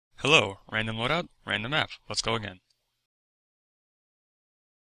Hello, random loadout, random map. Let's go again.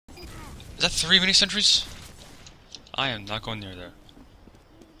 Is that 3 mini sentries? I am not going near there.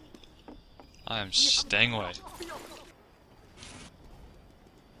 I am staying away.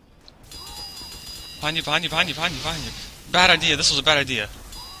 Behind you, behind you, behind you, behind you, behind you. Bad idea, this was a bad idea.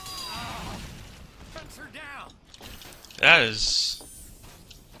 That is...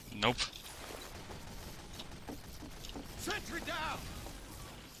 Nope.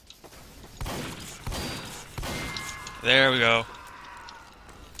 There we go.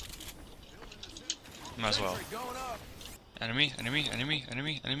 Might as well. Enemy, enemy, enemy,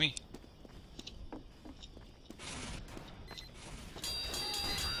 enemy, enemy.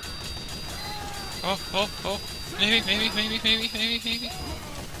 Oh, oh, oh. Maybe, maybe, maybe, maybe, maybe, maybe.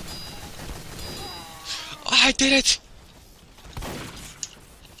 Oh, I did it!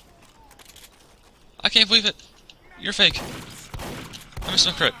 I can't believe it. You're fake. I missed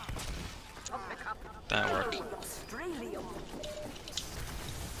my crit. That didn't work.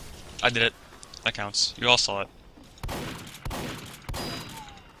 I did it. That counts. You all saw it.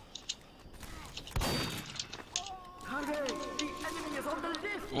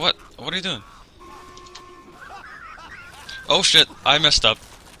 What? What are you doing? Oh shit, I messed up.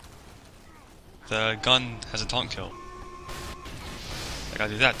 The gun has a taunt kill. I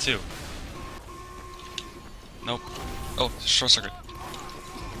gotta do that too. Nope. Oh, short circuit.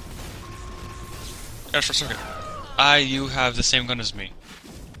 Yeah, short circuit. You have the same gun as me.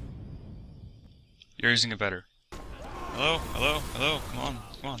 You're using it better. Hello? Hello? Hello? Come on.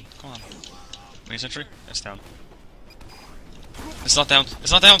 Come on. Come on. Mini sentry? It's down. It's not down.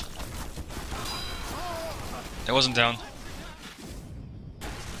 It's not down! It wasn't down.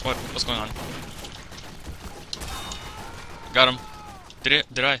 What? What's going on? Got him.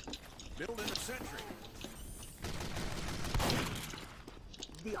 Did I?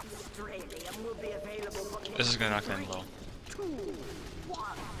 This is gonna knock them low.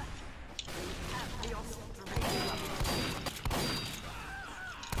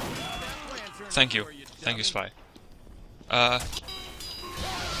 Thank you. Thank you, Spy.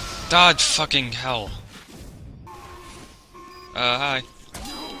 Dodge fucking hell. Hi.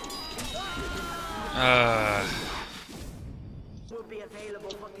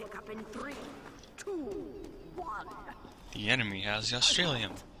 The enemy has the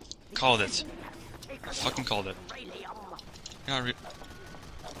Australian. Called it. I fucking called it. You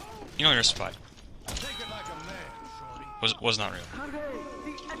know you're a spy. Was not real.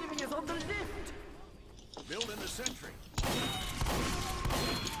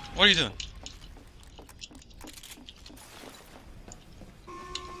 What are you doing?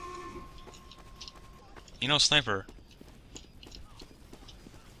 You know, sniper.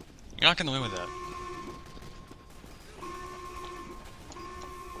 You're not getting away with that.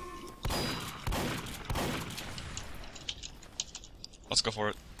 Let's go for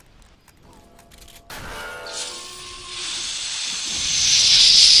it.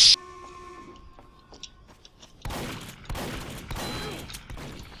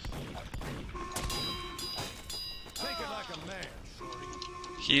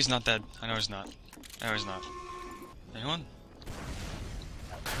 He's not dead. I know he's not. I know he's not. Anyone?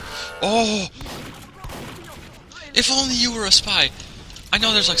 Oh! If only you were a spy! I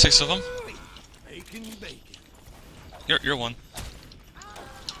know there's like 6 of them. You're one.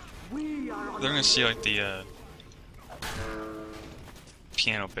 They're gonna see like the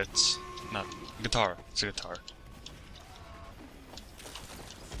piano bits. Not guitar. It's a guitar.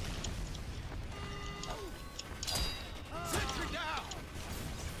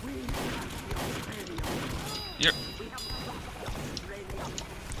 You're...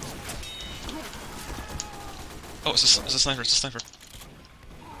 Oh, it's a sniper, it's a sniper.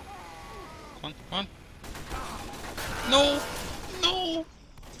 Come on. No! No!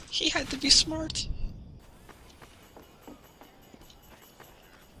 He had to be smart.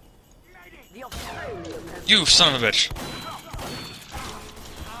 You son of a bitch.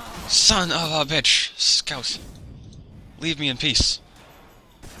 Son of a bitch. Scout. Leave me in peace.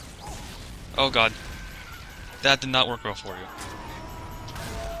 Oh god. That did not work well for you.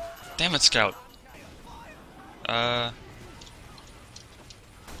 Damn it, Scout.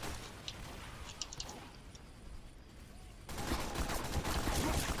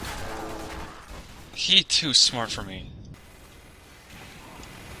 He too smart for me.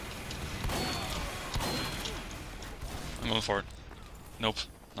 I'm moving forward. Nope,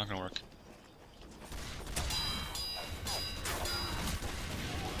 not gonna work.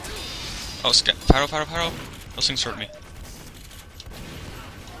 Oh, pyro. Those things hurt me.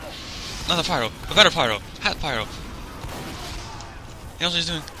 Not the pyro. A better pyro. Hat pyro. He knows what he's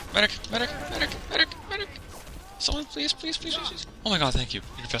doing. Medic! Medic! Medic! Medic! Medic! Someone, please, please, please, please, please. Oh my god, thank you.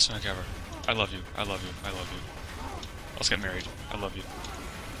 You're the best medic ever. I love you. I love you. I love you. Let's get married. I love you.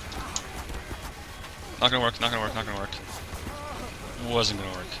 Not gonna work, not gonna work, not gonna work. Wasn't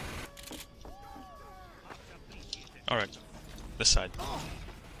gonna work. Alright. This side.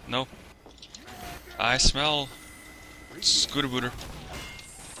 No. I smell scooter booter.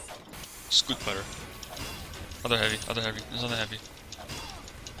 Scoot butter. Other heavy, other heavy, there's other heavy.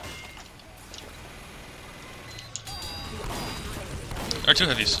 Or two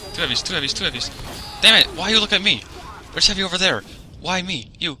heavies, two heavies, two heavies, two heavies. Damn it, why you look at me? There's heavy over there. Why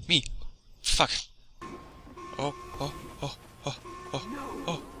me? You, me. Fuck. Oh, oh, oh, oh, oh,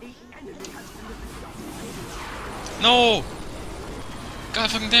 oh. No! God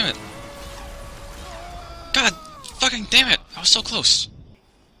fucking damn it. God fucking damn it! I was so close.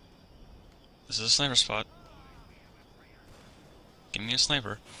 This is a sniper spot. Give me a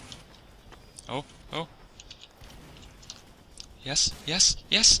sniper. Oh, oh. Yes, yes,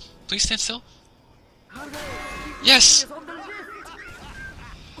 yes! Please stand still. Yes!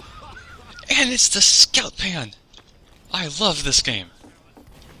 And it's the scout pan! I love this game.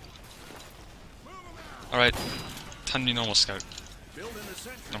 Alright, time to be normal scout.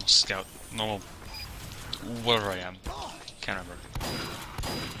 Normal scout. Normal... whatever I am. Can't remember.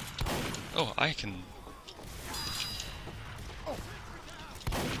 Oh, I can...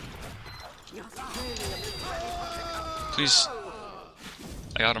 Please.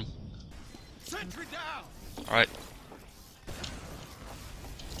 I got him. Alright.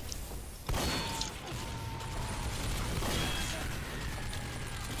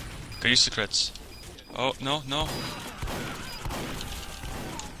 Go use the crits. Oh, no, no.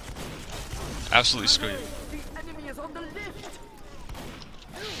 Absolutely screw you.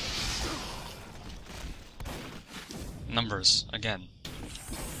 Numbers, again.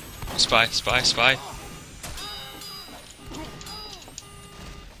 Spy, spy, spy.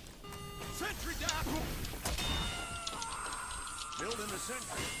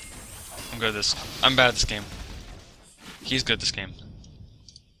 I'm good at this. I'm bad at this game. He's good at this game.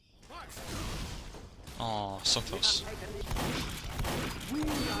 Oh, so close.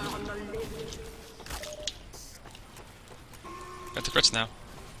 Got the crits now.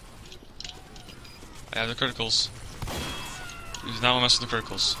 I have the criticals. You do not want to mess with the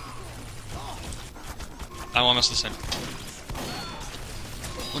criticals. I want to mess with the same.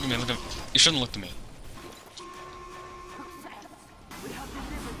 Look at me, look at me. You shouldn't look at me.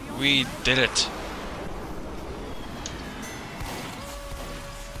 We did it.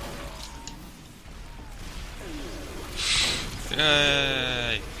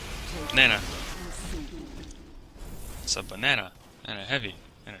 Yay! Banana. It's a banana, and a heavy,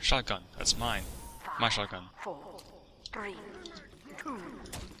 and a shotgun. That's mine. My shotgun. 4, 3, 2,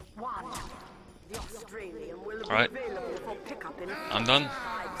 1. The Australian will be Alright. available for pickup in I'm done.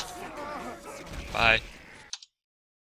 5 seconds. Bye.